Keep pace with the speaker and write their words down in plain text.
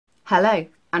Hello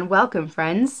and welcome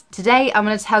friends. Today I'm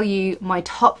going to tell you my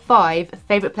top 5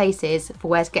 favourite places for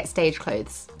where to get stage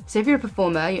clothes. So if you're a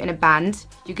performer, you're in a band,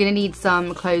 you're going to need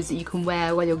some clothes that you can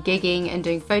wear while you're gigging and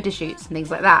doing photo shoots and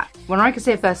things like that. When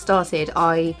RykerSear first started,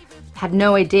 I had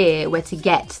no idea where to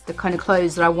get the kind of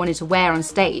clothes that I wanted to wear on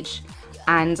stage,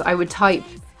 and I would type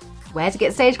where to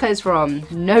get stage clothes from.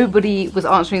 Nobody was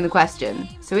answering the question.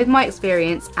 So with my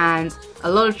experience and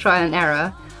a lot of trial and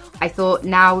error, I thought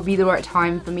now would be the right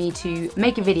time for me to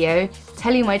make a video,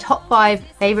 tell you my top 5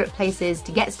 favourite places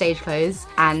to get stage clothes,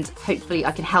 and hopefully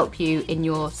I can help you in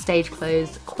your stage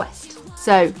clothes quest.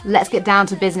 So let's get down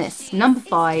to business. Number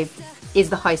 5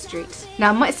 is the high street. Now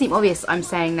it might seem obvious I'm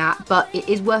saying that, but it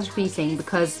is worth repeating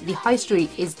because the high street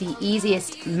is the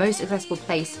easiest, most accessible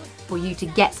place for you to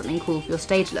get something cool for your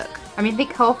stage look. I mean,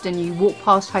 think how often you walk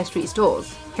past high street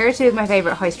stores. Here are 2 of my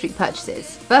favourite high street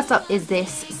purchases. First up is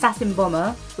this satin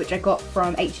bomber, which I got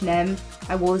from H&M.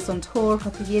 I wore this on tour a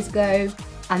couple of years ago.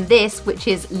 And this, which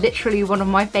is literally one of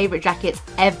my favourite jackets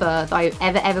ever that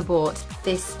I've ever bought,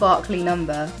 this sparkly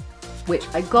number, which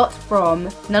I got from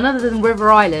none other than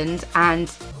River Island, and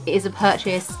it is a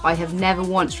purchase I have never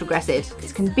once regretted.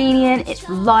 It's convenient, it's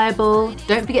reliable.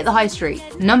 Don't forget the high street.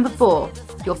 Number 4,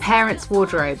 your parents'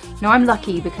 wardrobe. Now I'm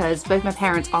lucky because both my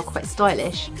parents are quite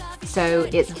stylish, so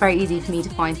it's very easy for me to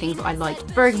find things that I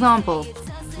like. For example,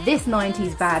 this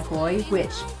 90s bad boy,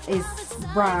 which is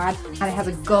rad, and it has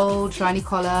a gold shiny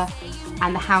collar,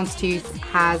 and the houndstooth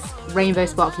has rainbow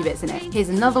sparkly bits in it. Here's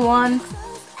another one.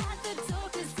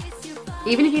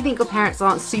 Even if you think your parents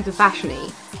aren't super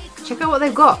fashiony, check out what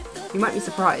they've got. You might be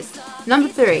surprised. Number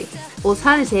 3,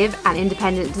 alternative and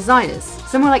independent designers.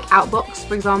 Somewhere like Outbox,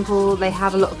 for example, they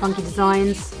have a lot of funky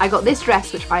designs. I got this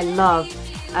dress, which I love,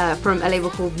 from a label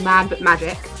called Mad But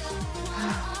Magic.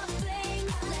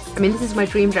 I mean, this is my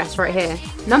dream dress right here.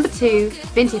 Number 2,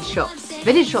 vintage shops.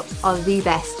 Vintage shops are the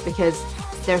best because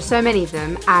there are so many of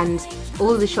them, and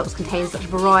all of the shops contain such a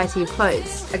variety of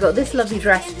clothes. I got this lovely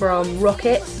dress from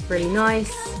Rocket, really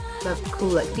nice. Love the cool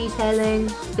like detailing.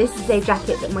 This is a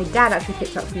jacket that my dad actually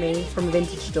picked up for me from a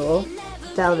vintage store.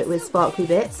 Velvet with sparkly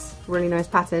bits, really nice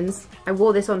patterns. I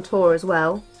wore this on tour as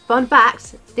well. Fun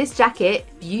fact, this jacket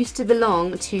used to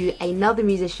belong to another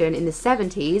musician in the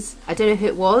 70s. I don't know who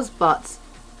it was, but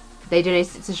they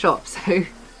donated it to the shop, so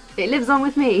it lives on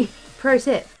with me. Pro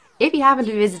tip, if you happen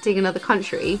to be visiting another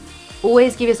country,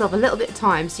 always give yourself a little bit of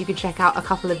time so you can check out a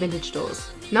couple of vintage stores.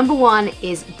 Number 1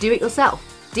 is do it yourself.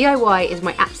 DIY is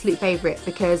my absolute favourite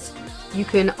because you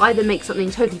can either make something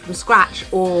totally from scratch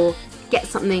or get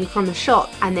something from a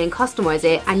shop and then customise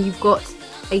it, and you've got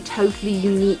a totally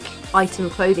unique item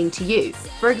of clothing to you.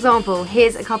 For example,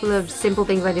 here's a couple of simple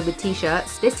things I did with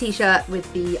t-shirts. This t-shirt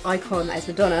with the icon that is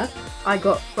Madonna, I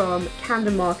got from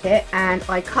Camden Market, and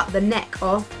I cut the neck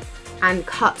off and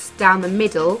cut down the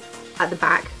middle at the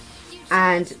back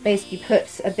and basically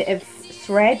put a bit of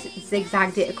thread,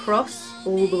 zigzagged it across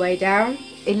all the way down.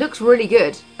 It looks really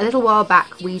good. A little while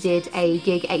back we did a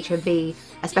gig HMV,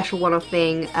 a special one-off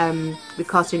thing with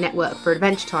Cartoon Network for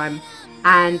Adventure Time,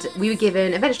 and we were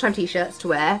given Adventure Time t-shirts to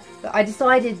wear, but I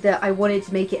decided that I wanted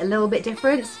to make it a little bit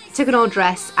different. Took an old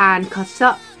dress and cut it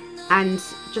up and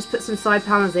just put some side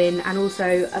panels in, and also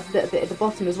a little bit at the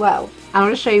bottom as well. And I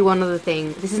want to show you one other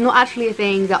thing. This is not actually a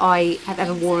thing that I have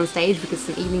ever worn on stage because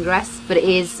it's an evening dress, but it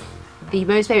is the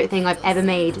most favourite thing I've ever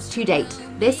made to date.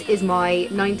 This is my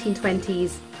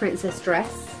 1920s princess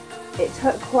dress. It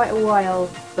took quite a while,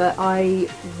 but I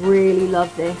really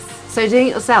love this. So doing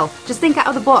it yourself, just think out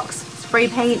of the box. Spray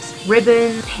paint,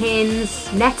 ribbon,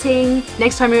 pins, netting.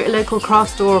 Next time you're at a local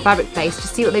craft store or fabric place,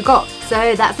 just see what they've got.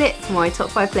 So that's it for my top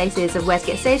 5 places of where to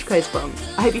get stage clothes from.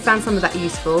 I hope you found some of that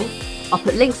useful. I'll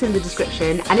put links in the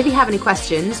description, and if you have any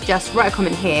questions, just write a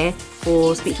comment here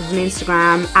or speak to us on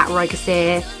Instagram at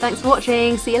RykerSear. Thanks for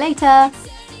watching, see you later!